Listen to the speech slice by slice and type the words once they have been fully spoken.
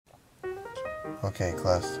Okay,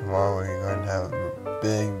 class, tomorrow we're going to have a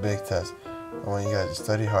big test. I want you guys to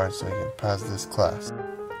study hard so you can pass this class.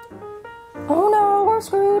 Oh no, we're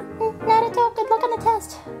screwed. Not a good luck on the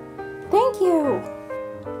test. Thank you.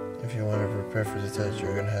 If you want to prepare for the test,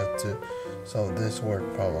 you're going to have to solve this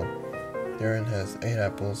word problem. Darren has 8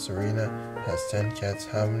 apples, Serena has 10 cats.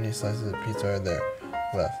 How many slices of pizza are there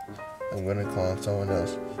left? I'm going to call on someone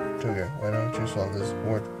else. Sugar, why don't you solve this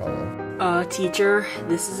word problem? Teacher,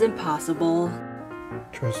 this is impossible.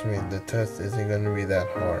 Trust me, the test isn't going to be that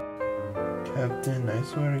hard. Captain, I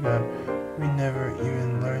swear to God, we never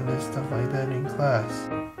even learned this stuff like that in class.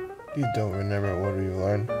 You don't remember what we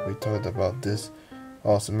learned? We talked about this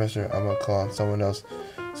all semester. I'm going to call on someone else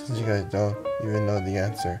since you guys don't even know the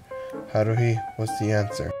answer. Haruhi, what's the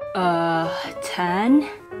answer? 10?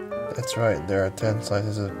 That's right, there are 10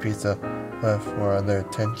 slices of pizza left, while there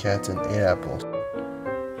are 10 cats and 8 apples.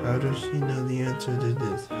 How does she know the answer to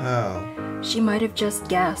this? How? She might have just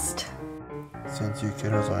guessed. Since you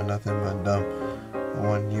kiddos are nothing but dumb, I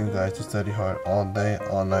want you guys to study hard all day,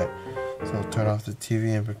 all night. So turn off the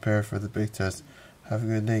TV and prepare for the big test. Have a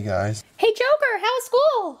good day, guys. Hey Joker, how was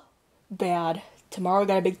school? Bad. Tomorrow I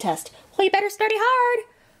got a big test. Well, you better study hard.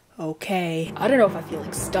 Okay. I don't know if I feel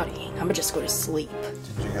like studying. I'm gonna just go to sleep.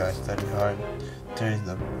 Did you guys study hard? Today's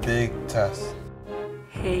the big test.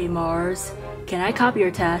 Hey, Mars. Can I copy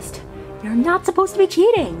your test? You're not supposed to be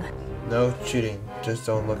cheating. No cheating. Just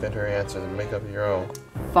don't look at her answers and make up your own.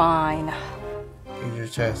 Fine. Here's your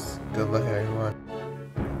test. Good luck, everyone.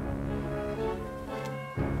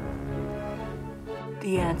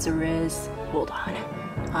 The answer is... Hold on.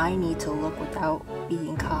 I need to look without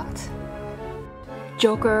being caught.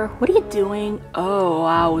 Joker, what are you doing? Oh,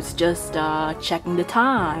 I was just, checking the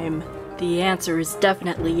time. The answer is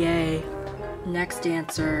definitely A. Next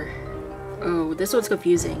answer. Oh, this one's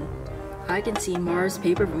confusing. I can see Mars'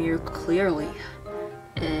 paper from here clearly.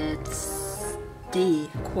 It's D.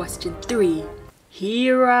 Question 3.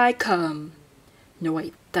 Here I come. No,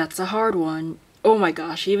 wait, that's a hard one. Oh my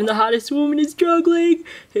gosh, even the hottest woman is struggling.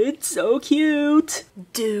 It's so cute.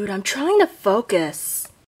 Dude, I'm trying to focus.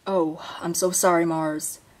 Oh, I'm so sorry,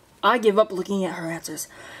 Mars. I give up looking at her answers.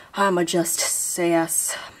 I'ma just say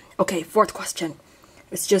yes. Okay, 4th question.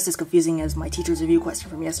 It's just as confusing as my teacher's review question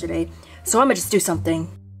from yesterday, so I'ma just do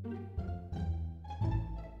something.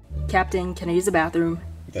 Captain, can I use the bathroom?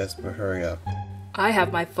 Yes, but hurry up. I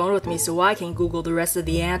have my phone with me so I can Google the rest of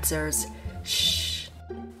the answers. Shh.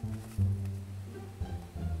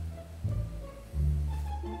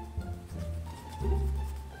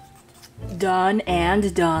 Done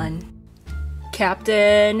and done.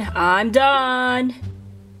 Captain, I'm done.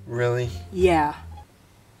 Really? Yeah.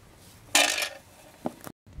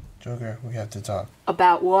 Joker, we have to talk.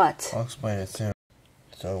 About what? I'll explain it soon.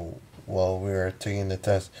 So, while we were taking the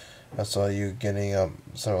test, I saw you getting up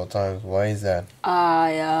several times. Why is that?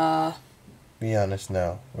 Be honest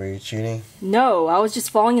now. Were you cheating? No, I was just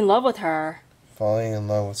falling in love with her. Falling in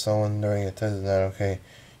love with someone during a test is not okay.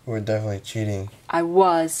 You were definitely cheating. I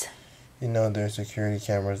was. You know there's security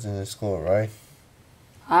cameras in the school, right?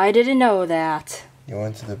 I didn't know that. You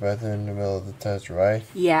went to the bathroom in the middle of the test, right?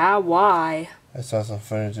 Yeah, why? I saw some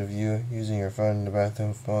footage of you using your phone in the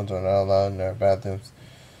bathroom. Phones are not allowed in our bathrooms.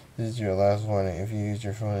 This is your last warning. If you use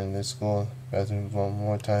your phone in this school bathroom one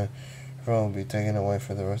more time, your phone will be taken away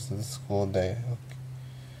for the rest of the school day.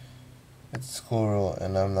 It's a school rule,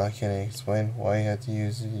 and I'm not kidding. Explain why you had to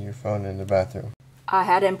use your phone in the bathroom. I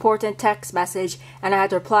had an important text message, and I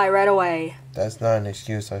had to reply right away. That's not an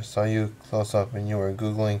excuse. I saw you close up, and you were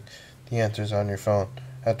Googling the answers on your phone.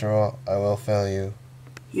 After all, I will fail you.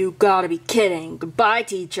 You gotta be kidding. Goodbye,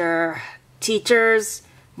 teacher. Teachers,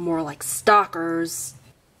 more like stalkers.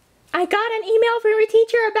 I got an email from your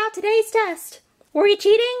teacher about today's test. Were you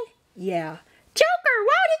cheating? Yeah. Joker,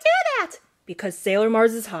 why would you do that? Because Sailor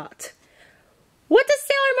Mars is hot. What does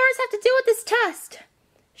Sailor Mars have to do with this test?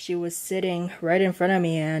 She was sitting right in front of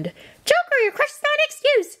me and... Joker, your crush is not an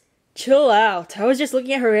excuse. Chill out. I was just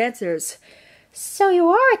looking at her answers. So you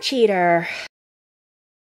are a cheater.